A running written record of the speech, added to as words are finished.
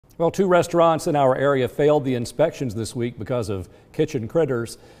Well, 2 restaurants in our area failed the inspections this week because of kitchen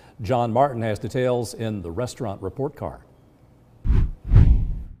critters. John Martin has details in the restaurant report card.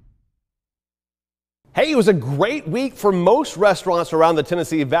 Hey, it was a great week for most restaurants around the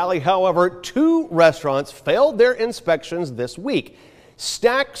Tennessee Valley. However, 2 restaurants failed their inspections this week.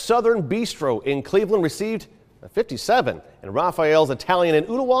 Stack Southern Bistro in Cleveland received a 57, and Rafael's Italian in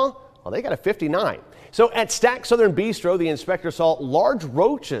Ooltewah, well, they got a 59. So at Stack Southern Bistro, the inspector saw large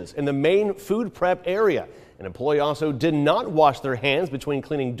roaches in the main food prep area. An employee also did not wash their hands between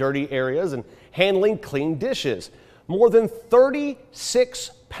cleaning dirty areas and handling clean dishes. More than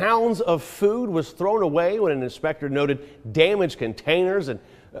 36 pounds of food was thrown away when an inspector noted damaged containers and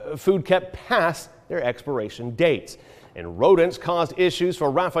food kept past their expiration dates. And rodents caused issues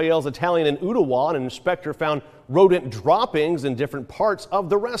for Rafael's Italian in Ooltewah. An inspector found rodent droppings in different parts of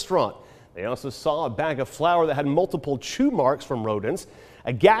the restaurant. They also saw a bag of flour that had multiple chew marks from rodents.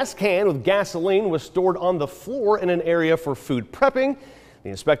 A gas can with gasoline was stored on the floor in an area for food prepping. The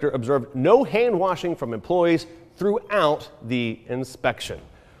inspector observed no hand washing from employees throughout the inspection.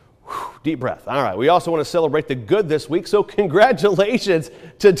 Whew, deep breath. All right, we also want to celebrate the good this week, so congratulations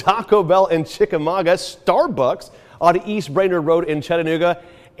to Taco Bell in Chickamauga, Starbucks on East Brainerd Road in Chattanooga,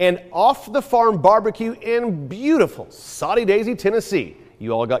 and Off the Farm Barbecue in beautiful Soddy Daisy, Tennessee.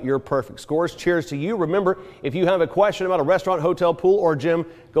 You all got your perfect scores. Cheers to you. Remember, if you have a question about a restaurant, hotel, pool, or gym,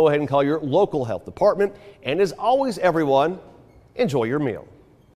 go ahead and call your local health department. And as always, everyone, enjoy your meal.